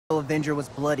Avenger was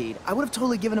bloodied, I would have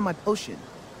totally given him my potion.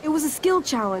 It was a skill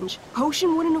challenge.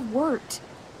 Potion wouldn't have worked.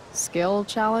 Skill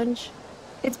challenge?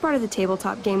 It's part of the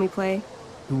tabletop game we play.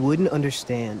 You wouldn't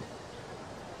understand.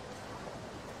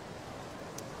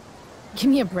 Give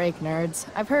me a break, nerds.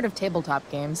 I've heard of tabletop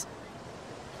games.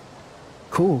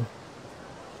 Cool.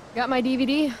 Got my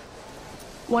DVD?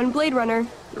 One Blade Runner,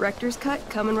 director's cut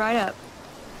coming right up.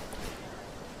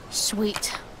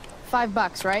 Sweet.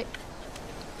 $5, right?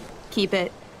 Keep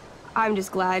it. I'm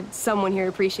just glad someone here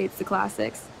appreciates the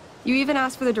classics. You even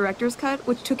asked for the director's cut,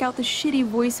 which took out the shitty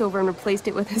voiceover and replaced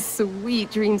it with a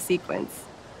sweet dream sequence.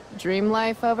 Dream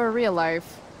life over real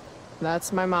life.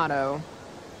 That's my motto.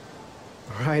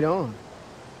 Right on.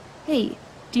 Hey,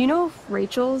 do you know if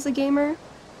Rachel's a gamer?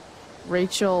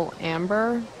 Rachel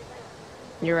Amber?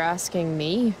 You're asking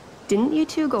me? Didn't you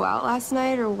two go out last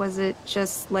night, or was it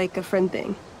just like a friend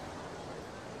thing?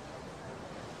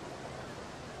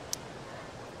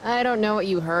 I don't know what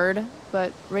you heard,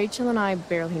 but Rachel and I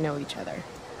barely know each other.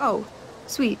 Oh,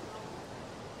 sweet.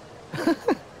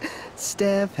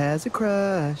 Steph has a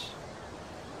crush.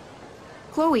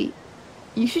 Chloe,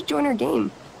 you should join our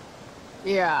game.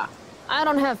 Yeah, I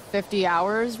don't have 50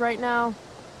 hours right now.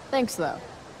 Thanks, though.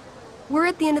 We're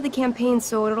at the end of the campaign,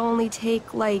 so it'll only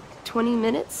take, like, 20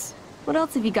 minutes. What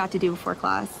else have you got to do before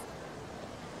class?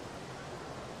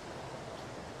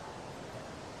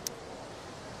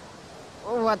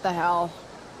 What the hell?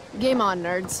 Game on,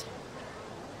 nerds.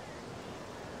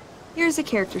 Here's a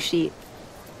character sheet.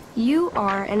 You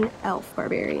are an elf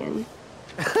barbarian.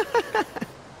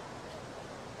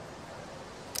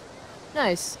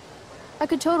 Nice. I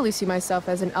could totally see myself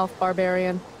as an elf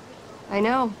barbarian. I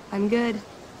know, I'm good.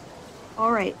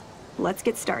 All right, let's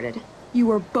get started. You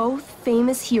are both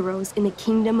famous heroes in the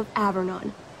Kingdom of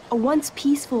Avernon, a once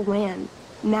peaceful land,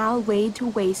 now laid to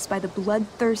waste by the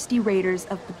bloodthirsty raiders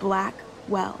of the Black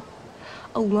Well.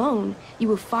 Alone, you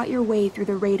have fought your way through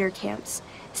the raider camps,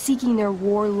 seeking their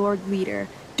warlord leader,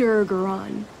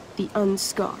 Durgaron, the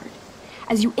Unscarred.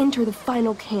 As you enter the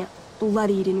final camp,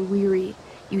 bloodied and weary,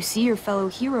 you see your fellow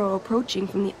hero approaching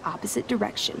from the opposite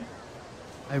direction.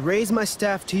 I raise my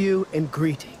staff to you in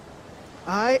greeting.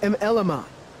 I am Elamon,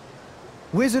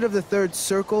 Wizard of the Third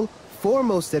Circle,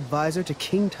 foremost advisor to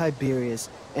King Tiberius,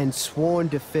 and sworn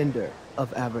defender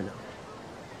of Avernon.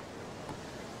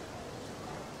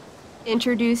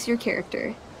 Introduce your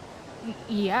character.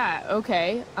 Yeah,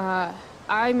 okay.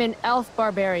 I'm an elf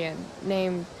barbarian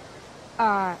named,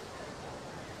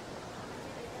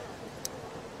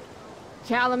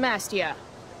 Calamastia.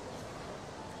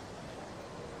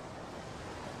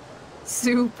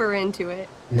 Super into it.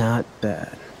 Not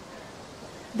bad.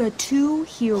 The two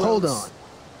heroes. Hold on.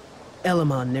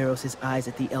 Elamon narrows his eyes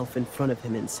at the elf in front of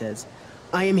him and says,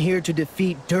 I am here to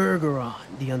defeat Durgaron,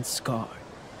 the Unscarred.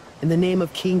 In the name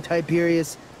of King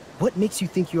Tiberius, what makes you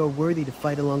think you are worthy to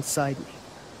fight alongside me?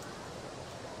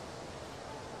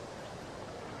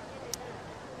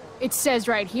 It says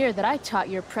right here that I taught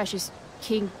your precious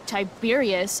King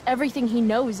Tiberius everything he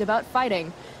knows about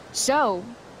fighting. So,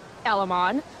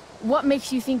 Elamon, what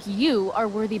makes you think you are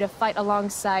worthy to fight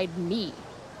alongside me?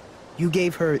 You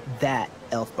gave her that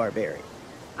elf barbarian.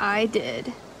 I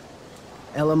did.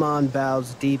 Elamon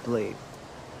bows deeply.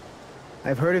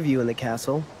 I've heard of you in the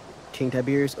castle. King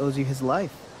Tiberius owes you his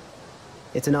life.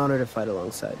 It's an honor to fight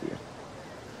alongside you.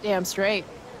 Damn straight.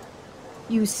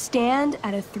 You stand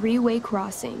at a three-way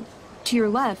crossing. To your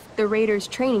left, the raiders'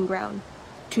 training ground.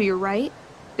 To your right,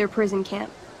 their prison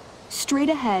camp. Straight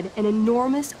ahead, an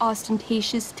enormous,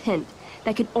 ostentatious tent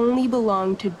that could only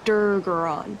belong to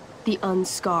Durgaron, the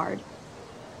Unscarred.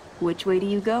 Which way do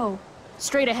you go?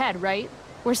 Straight ahead, right?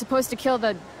 We're supposed to kill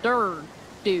the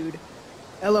dude.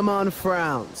 Elamon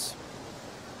frowns.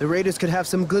 The raiders could have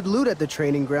some good loot at the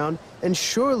training ground, and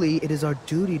surely it is our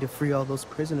duty to free all those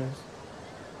prisoners.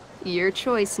 Your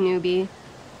choice, newbie.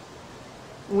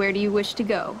 Where do you wish to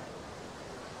go?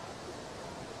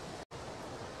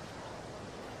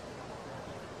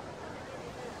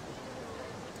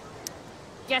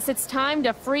 Guess it's time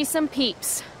to free some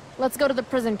peeps. Let's go to the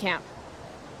prison camp.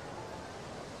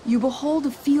 You behold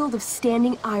a field of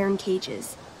standing iron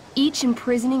cages, each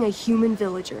imprisoning a human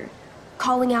villager,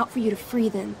 calling out for you to free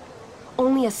them.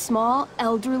 Only a small,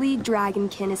 elderly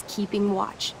dragonkin is keeping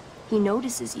watch. He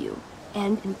notices you,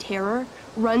 and, in terror,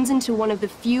 runs into one of the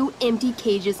few empty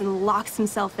cages and locks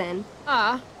himself in.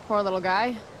 Ah, poor little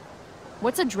guy.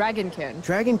 What's a dragonkin?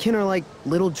 Dragonkin are like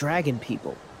little dragon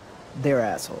people. They're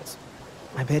assholes.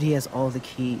 I bet he has all the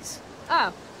keys.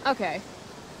 Oh, okay.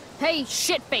 Hey,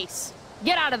 shitface!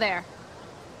 Get out of there!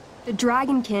 The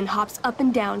dragonkin hops up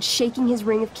and down, shaking his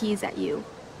ring of keys at you.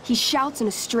 He shouts in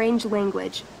a strange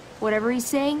language. Whatever he's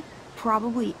saying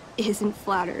probably isn't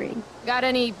flattering. Got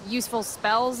any useful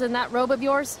spells in that robe of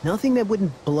yours? Nothing that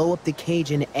wouldn't blow up the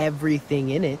cage and everything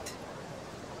in it.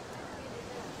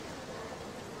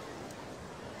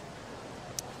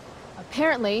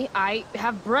 Apparently, I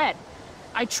have bread.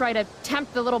 I try to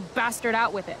tempt the little bastard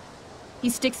out with it. He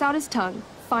sticks out his tongue,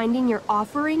 finding your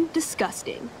offering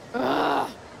disgusting.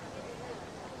 Ugh.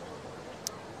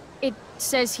 It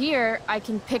says here I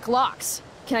can pick locks.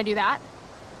 Can I do that?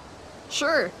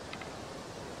 Sure.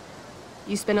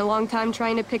 You spend a long time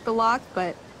trying to pick the lock,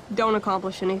 but don't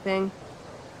accomplish anything.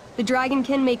 The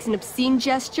dragonkin makes an obscene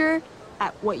gesture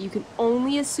at what you can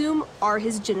only assume are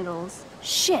his genitals.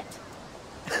 Shit.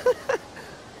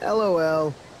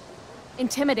 LOL.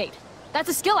 Intimidate. That's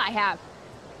a skill I have.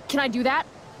 Can I do that?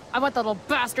 I want the little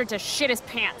bastard to shit his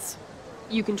pants.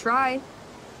 You can try.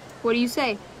 What do you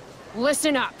say?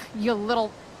 Listen up, you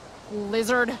little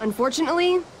lizard.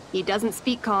 Unfortunately, he doesn't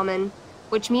speak common,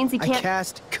 which means he can't— I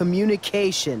cast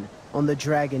communication on the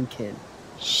dragonkin.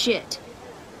 Shit.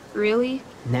 Really?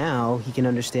 Now he can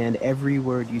understand every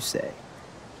word you say.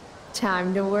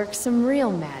 Time to work some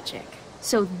real magic.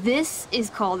 So this is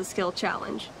called a skill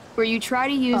challenge, where you try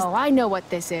to use— Oh, I know what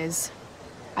this is.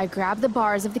 I grab the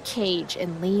bars of the cage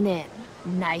and lean in,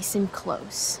 nice and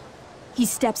close. He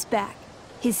steps back,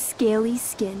 his scaly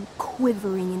skin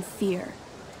quivering in fear.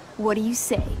 What do you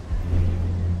say?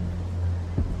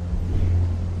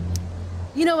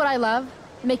 You know what I love?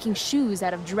 Making shoes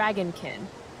out of dragonkin.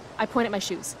 I point at my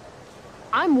shoes.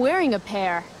 I'm wearing a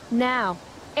pair, now.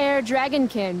 Air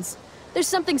dragonkins. There's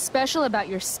something special about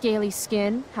your scaly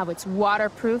skin, how it's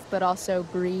waterproof but also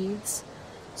breathes.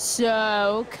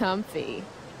 So comfy.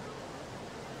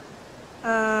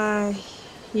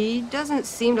 He doesn't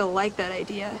seem to like that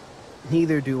idea.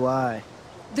 Neither do I.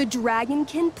 The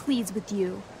dragonkin pleads with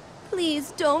you.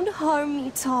 Please don't harm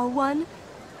me, tall one,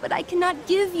 but I cannot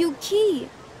give you key.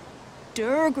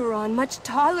 Durgaron much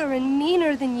taller and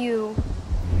meaner than you.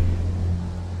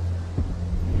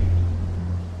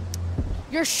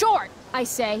 You're short, I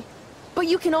say, but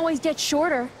you can always get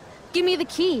shorter. Give me the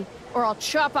key, or I'll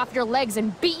chop off your legs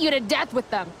and beat you to death with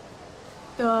them.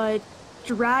 The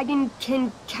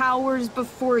dragonkin cowers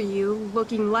before you,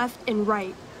 looking left and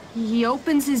right. He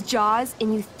opens his jaws,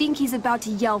 and you think he's about to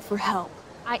yell for help.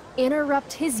 I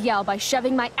interrupt his yell by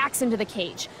shoving my axe into the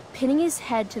cage, pinning his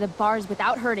head to the bars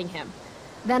without hurting him.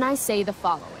 Then I say the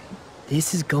following.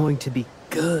 This is going to be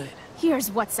good. Here's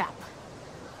what's up.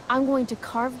 I'm going to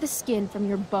carve the skin from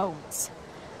your bones.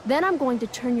 Then I'm going to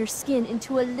turn your skin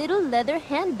into a little leather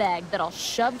handbag that I'll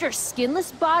shove your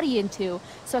skinless body into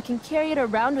so I can carry it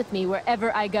around with me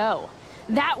wherever I go.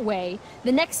 That way,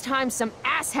 the next time some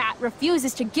asshat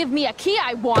refuses to give me a key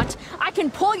I want, I can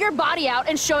pull your body out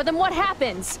and show them what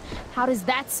happens. How does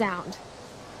that sound?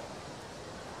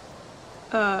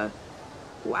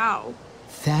 Wow.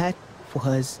 That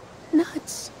was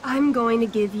nuts. I'm going to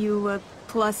give you a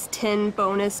 +10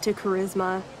 bonus to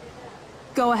charisma.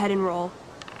 Go ahead and roll.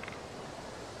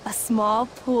 A small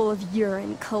pool of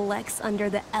urine collects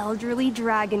under the elderly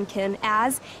dragonkin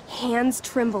as, hands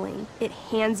trembling, it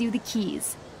hands you the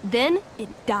keys. Then it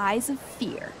dies of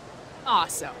fear.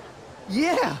 Awesome.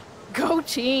 Yeah! Go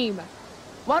team!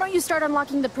 Why don't you start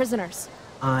unlocking the prisoners?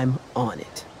 I'm on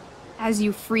it. As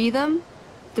you free them,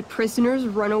 the prisoners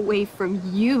run away from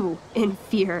you in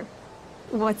fear.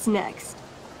 What's next?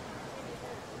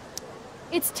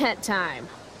 It's tent time.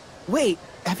 Wait,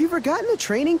 have you forgotten the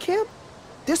training camp?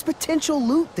 There's potential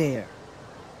loot there.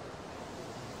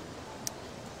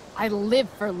 I live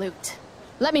for loot.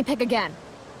 Let me pick again.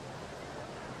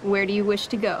 Where do you wish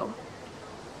to go?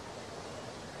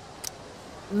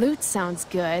 Loot sounds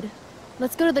good.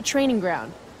 Let's go to the training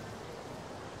ground.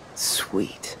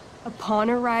 Sweet. Upon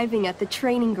arriving at the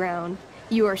training ground,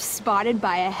 you are spotted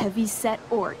by a heavy-set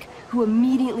orc who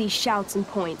immediately shouts and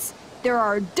points. There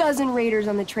are a dozen raiders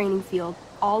on the training field,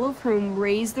 all of whom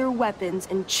raise their weapons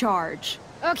and charge.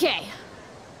 Okay.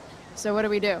 So what do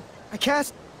we do? I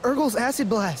cast Urgel's Acid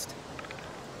Blast.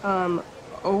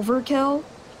 Overkill?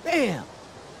 Bam!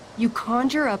 You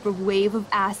conjure up a wave of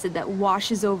acid that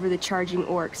washes over the charging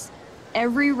orcs.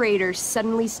 Every raider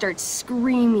suddenly starts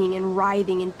screaming and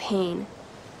writhing in pain.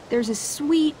 There's a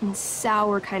sweet and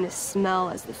sour kind of smell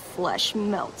as the flesh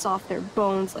melts off their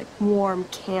bones like warm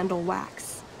candle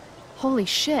wax. Holy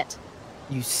shit.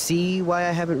 You see why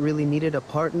I haven't really needed a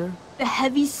partner? The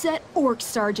heavy-set orc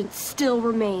sergeant still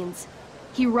remains.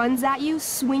 He runs at you,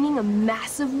 swinging a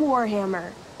massive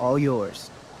warhammer. All yours.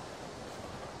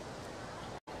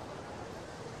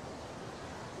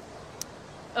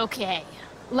 Okay,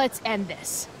 let's end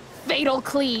this. Fatal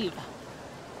cleave.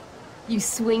 You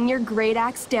swing your great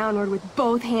axe downward with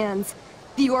both hands.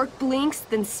 The orc blinks,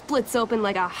 then splits open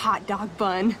like a hot dog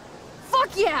bun.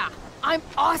 Fuck yeah! I'm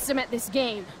awesome at this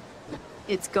game!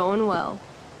 It's going well.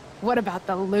 What about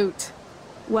the loot?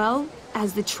 Well,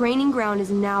 as the training ground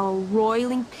is now a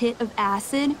roiling pit of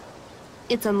acid,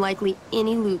 it's unlikely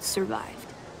any loot survived.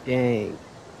 Dang.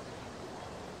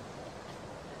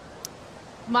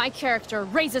 My character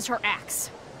raises her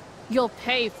axe. You'll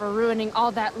pay for ruining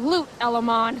all that loot,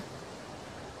 Elamon.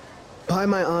 By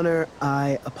my honor,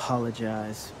 I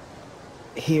apologize.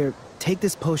 Here, take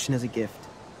this potion as a gift.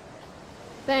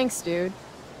 Thanks, dude.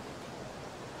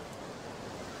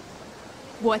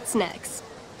 What's next?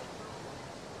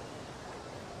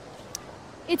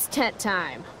 It's tent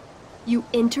time. You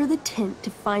enter the tent to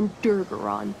find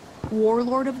Durgaron,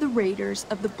 warlord of the Raiders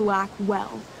of the Black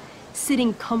Well,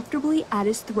 sitting comfortably at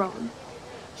his throne.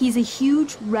 He's a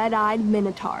huge red-eyed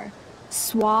minotaur,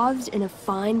 swathed in a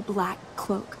fine black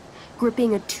cloak,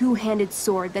 gripping a two-handed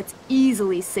sword that's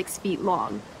easily 6 feet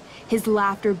long. His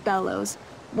laughter bellows,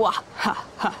 wah ha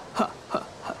ha ha ha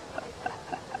ha.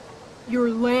 Your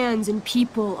lands and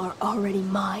people are already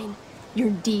mine.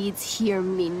 Your deeds here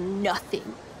mean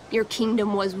nothing. Your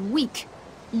kingdom was weak.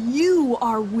 You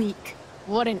are weak.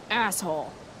 What an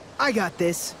asshole. I got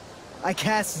this. I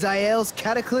cast Zael's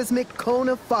cataclysmic cone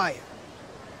of fire.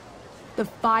 The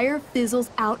fire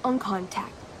fizzles out on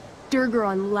contact.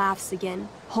 Durgaron laughs again,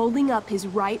 holding up his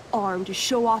right arm to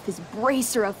show off his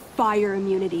bracer of fire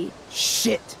immunity.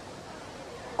 Shit!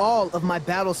 All of my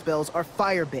battle spells are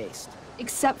fire-based.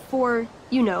 Except for,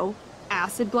 you know,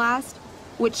 Acid Blast,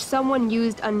 which someone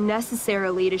used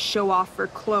unnecessarily to show off for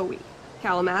Chloe.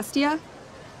 Calamastia?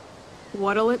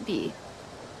 What'll it be?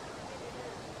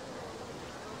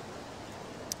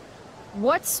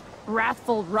 What's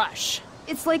Wrathful Rush?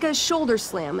 It's like a shoulder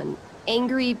slam, an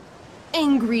angry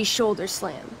shoulder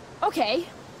slam. Okay,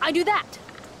 I do that.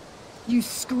 You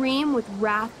scream with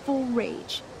wrathful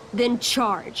rage, then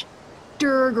charge.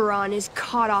 Durgaron is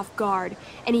caught off guard,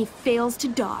 and he fails to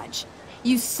dodge.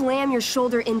 You slam your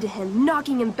shoulder into him,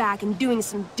 knocking him back and doing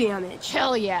some damage.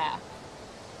 Hell yeah.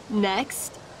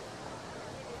 Next.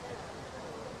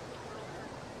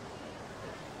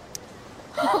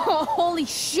 Holy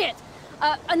shit!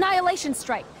 Annihilation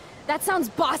Strike. That sounds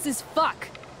boss as fuck.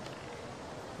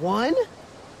 One?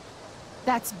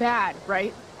 That's bad,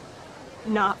 right?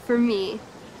 Not for me.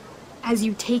 As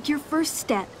you take your first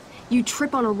step, you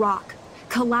trip on a rock,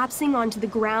 collapsing onto the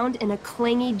ground in a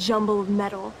clangy jumble of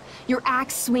metal. Your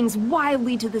axe swings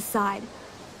wildly to the side.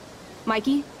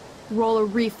 Mikey, roll a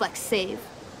reflex save.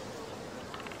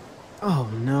 Oh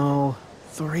no.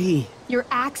 3. Your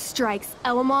axe strikes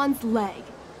Elamon's leg.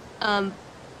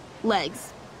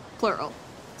 Legs. Plural.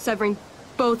 Severing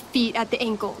both feet at the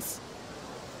ankles.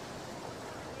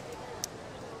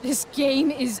 This game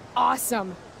is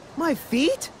awesome. My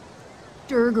feet?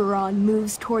 Durgaron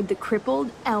moves toward the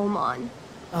crippled Elmon.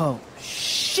 Oh,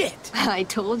 shit! I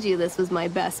told you this was my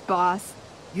best boss.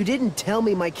 You didn't tell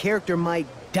me my character might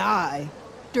die.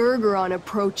 Durgaron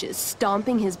approaches,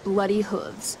 stomping his bloody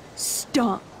hooves.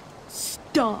 Stomp,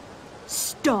 stomp,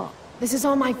 stomp. This is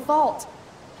all my fault.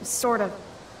 Sort of.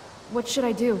 What should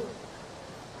I do?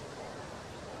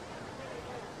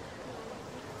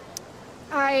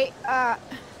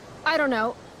 I don't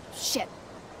know. Shit.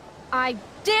 I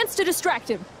dance to distract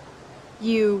him.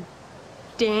 You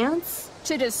dance?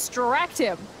 To distract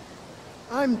him.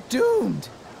 I'm doomed.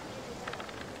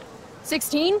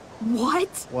 16?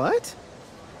 What? What?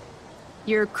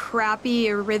 Your crappy,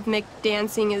 arrhythmic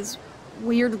dancing is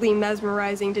weirdly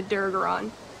mesmerizing to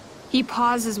Durgaron. He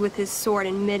pauses with his sword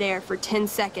in midair for 10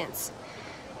 seconds,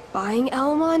 buying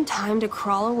Elmon time to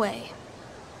crawl away.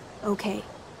 Okay.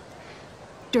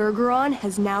 Durgaron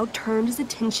has now turned his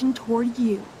attention toward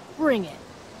you. Bring it.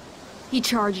 He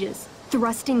charges,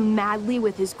 thrusting madly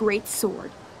with his great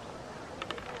sword.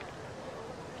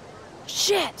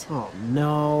 Shit! Oh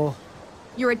no.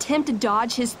 Your attempt to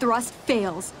dodge his thrust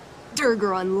fails.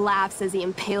 Durgaron laughs as he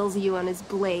impales you on his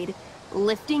blade,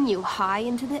 lifting you high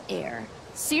into the air.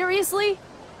 Seriously?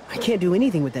 I can't do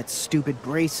anything with that stupid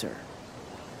bracer.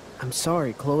 I'm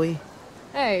sorry, Chloe.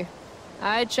 Hey,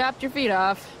 I chopped your feet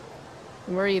off.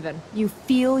 We're even. You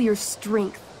feel your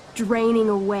strength draining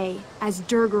away as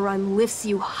Durgaron lifts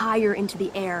you higher into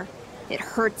the air. It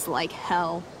hurts like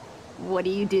hell. What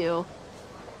do?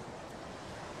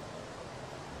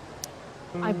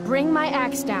 I bring my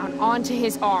axe down onto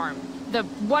his arm. The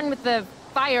one with the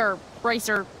fire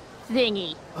bracer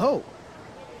thingy. Oh,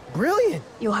 brilliant.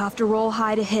 You'll have to roll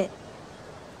high to hit.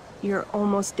 You're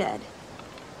almost dead.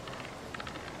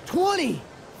 20!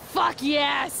 Fuck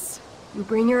yes! You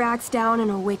bring your axe down in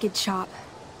a wicked chop.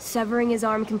 severing his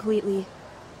arm completely.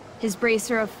 His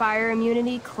bracer of fire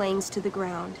immunity clings to the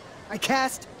ground. I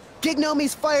cast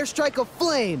Gignomi's Fire Strike of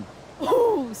Flame!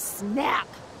 Ooh, snap!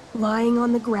 Lying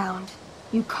on the ground,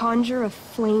 you conjure a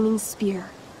flaming spear,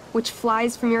 which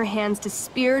flies from your hands to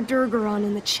spear Durgaron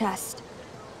in the chest,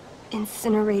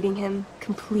 incinerating him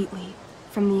completely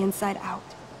from the inside out.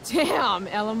 Damn,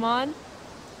 Elamon.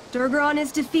 Durgaron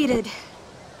is defeated,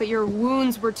 but your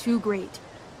wounds were too great.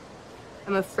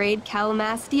 I'm afraid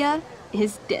Calamastia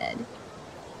is dead.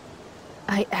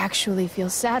 I actually feel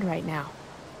sad right now.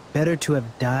 Better to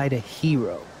have died a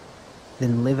hero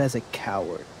than live as a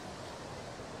coward.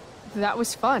 That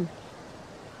was fun.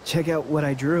 Check out what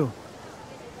I drew.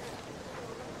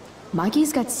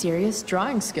 Mikey's got serious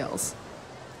drawing skills.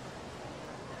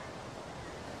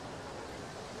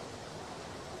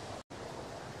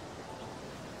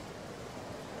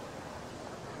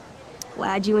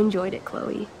 Glad you enjoyed it,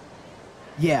 Chloe.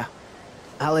 Yeah,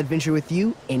 I'll adventure with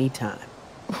you anytime.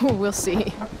 We'll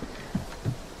see.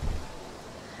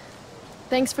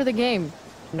 Thanks for the game,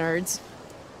 nerds.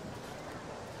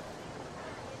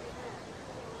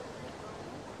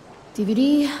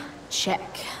 DVD, check.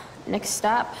 Next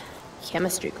stop,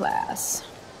 chemistry class.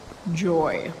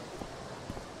 Joy.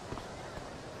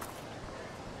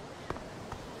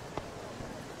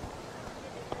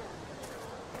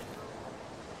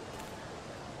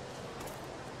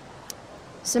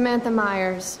 Samantha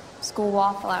Myers, school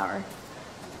wallflower.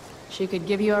 She could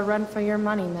give you a run for your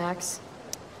money, Max.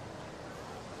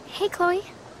 Hey, Chloe.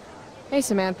 Hey,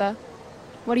 Samantha.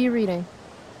 What are you reading?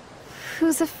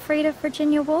 Who's Afraid of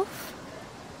Virginia Woolf?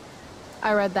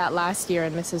 I read that last year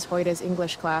in Mrs. Hoyta's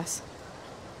English class.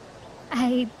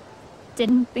 I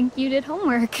didn't think you did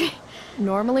homework.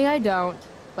 Normally I don't,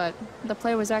 but the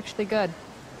play was actually good.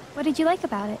 What did you like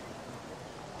about it?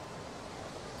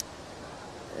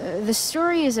 The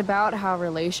story is about how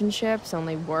relationships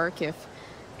only work if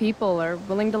people are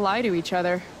willing to lie to each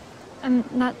other. I'm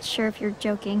not sure if you're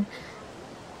joking.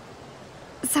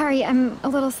 Sorry, I'm a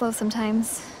little slow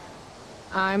sometimes.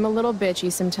 I'm a little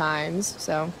bitchy sometimes,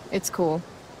 so it's cool.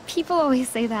 People always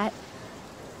say that.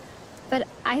 But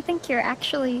I think you're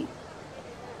actually...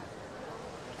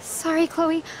 Sorry,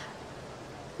 Chloe.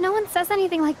 No one says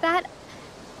anything like that.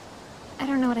 I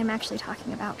don't know what I'm actually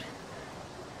talking about.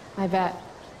 I bet.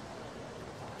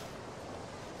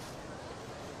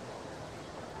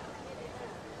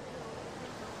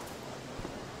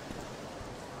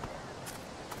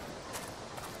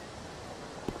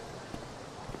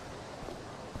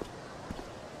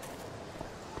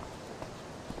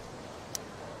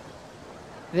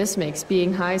 This makes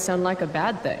being high sound like a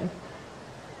bad thing.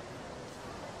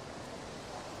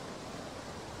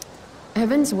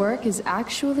 Evan's work is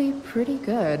actually pretty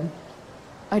good.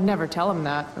 I'd never tell him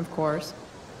that, of course.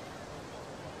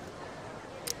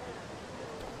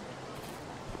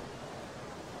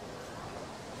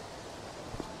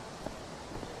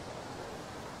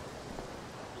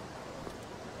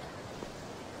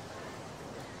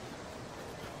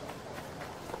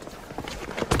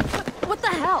 What the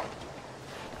hell?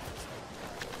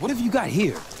 What have you got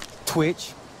here,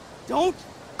 Twitch? Don't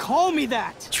call me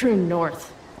that! True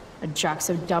North. A jock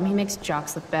so dumb he makes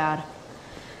jocks look bad.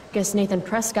 Guess Nathan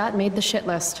Prescott made the shit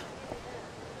list.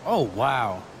 Oh,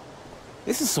 wow.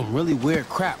 This is some really weird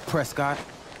crap, Prescott.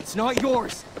 It's not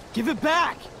yours. Give it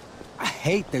back! I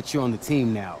hate that you're on the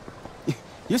team now.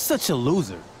 You're such a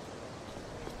loser.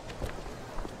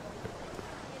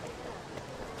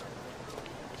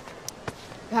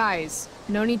 Guys,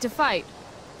 no need to fight.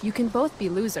 You can both be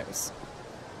losers.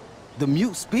 The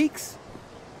mute speaks?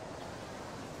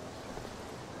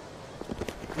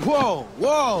 Whoa,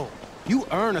 whoa! You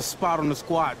earn a spot on the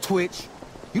squad, Twitch.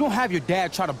 You don't have your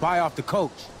dad try to buy off the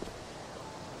coach.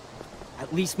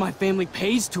 At least my family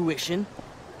pays tuition.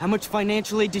 How much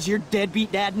financial aid does your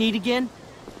deadbeat dad need again?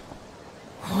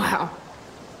 Wow.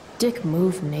 Dick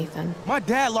move, Nathan. My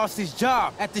dad lost his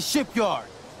job at the shipyard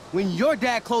when your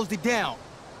dad closed it down.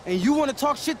 And you want to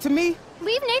talk shit to me?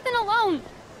 Leave Nathan alone!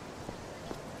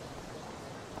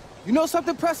 You know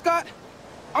something, Prescott?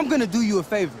 I'm gonna do you a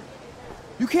favor.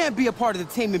 You can't be a part of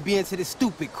the team and be into this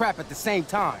stupid crap at the same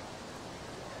time.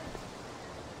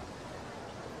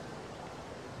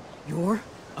 You're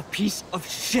a piece of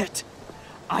shit.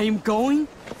 I am going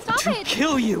to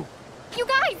kill you. You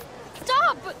guys,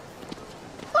 stop!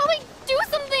 Chloe, do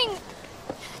something!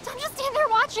 Don't just stand there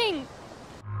watching!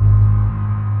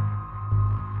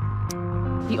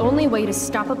 The only way to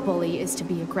stop a bully is to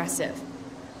be aggressive.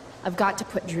 I've got to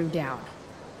put Drew down.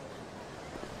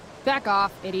 Back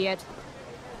off, idiot.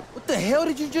 What the hell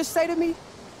did you just say to me?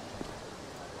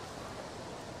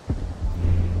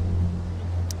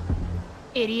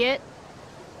 Idiot.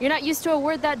 You're not used to a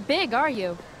word that big, are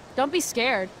you? Don't be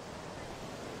scared.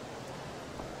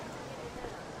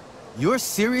 You're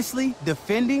seriously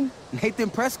defending Nathan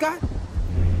Prescott?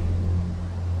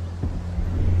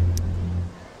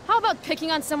 How about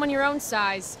picking on someone your own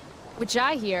size? Which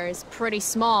I hear is pretty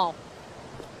small.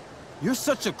 You're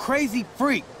such a crazy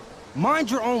freak.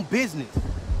 Mind your own business.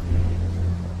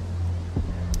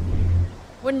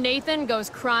 When Nathan goes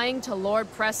crying to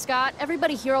Lord Prescott,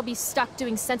 everybody here will be stuck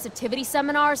doing sensitivity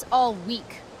seminars all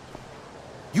week.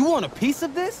 You want a piece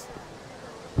of this?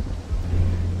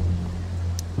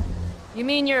 You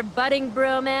mean your budding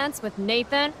bromance with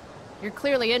Nathan? You're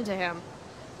clearly into him.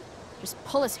 Just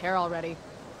pull his hair already.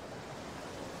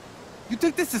 You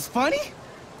think this is funny?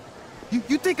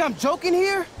 You think I'm joking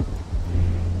here?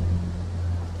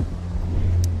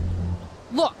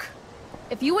 Look,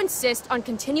 if you insist on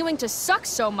continuing to suck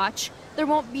so much, there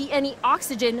won't be any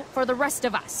oxygen for the rest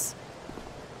of us.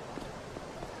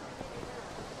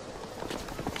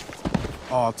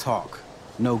 All talk,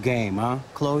 no game, huh,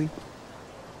 Chloe?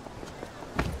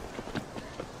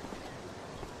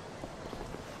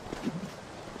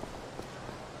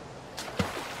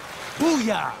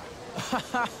 Booyah!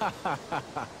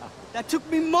 That took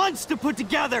me months to put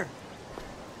together!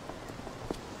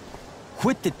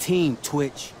 Quit the team,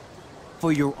 Twitch,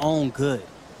 for your own good.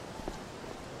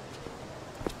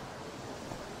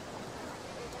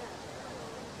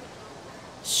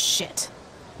 Shit.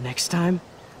 Next time,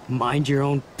 mind your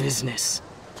own business.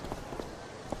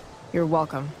 You're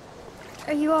welcome.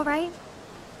 Are you all right?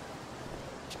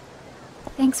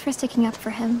 Thanks for sticking up for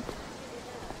him.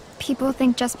 People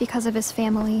think just because of his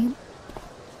family.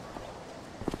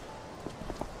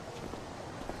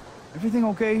 Everything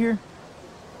okay here?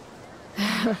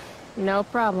 No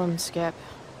problem, Skip.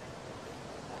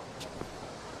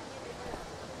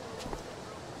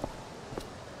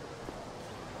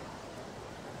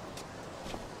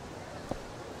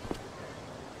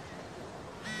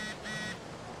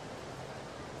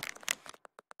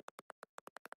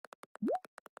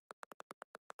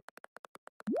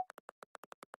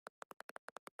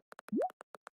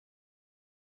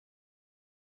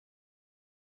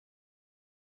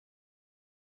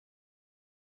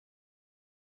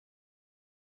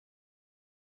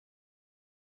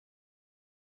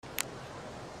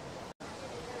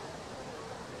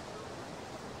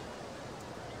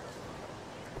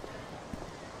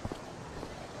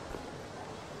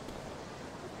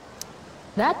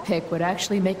 That pic would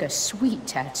actually make a sweet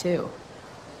tattoo.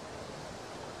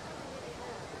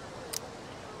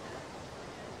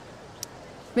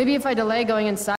 Maybe if I delay going inside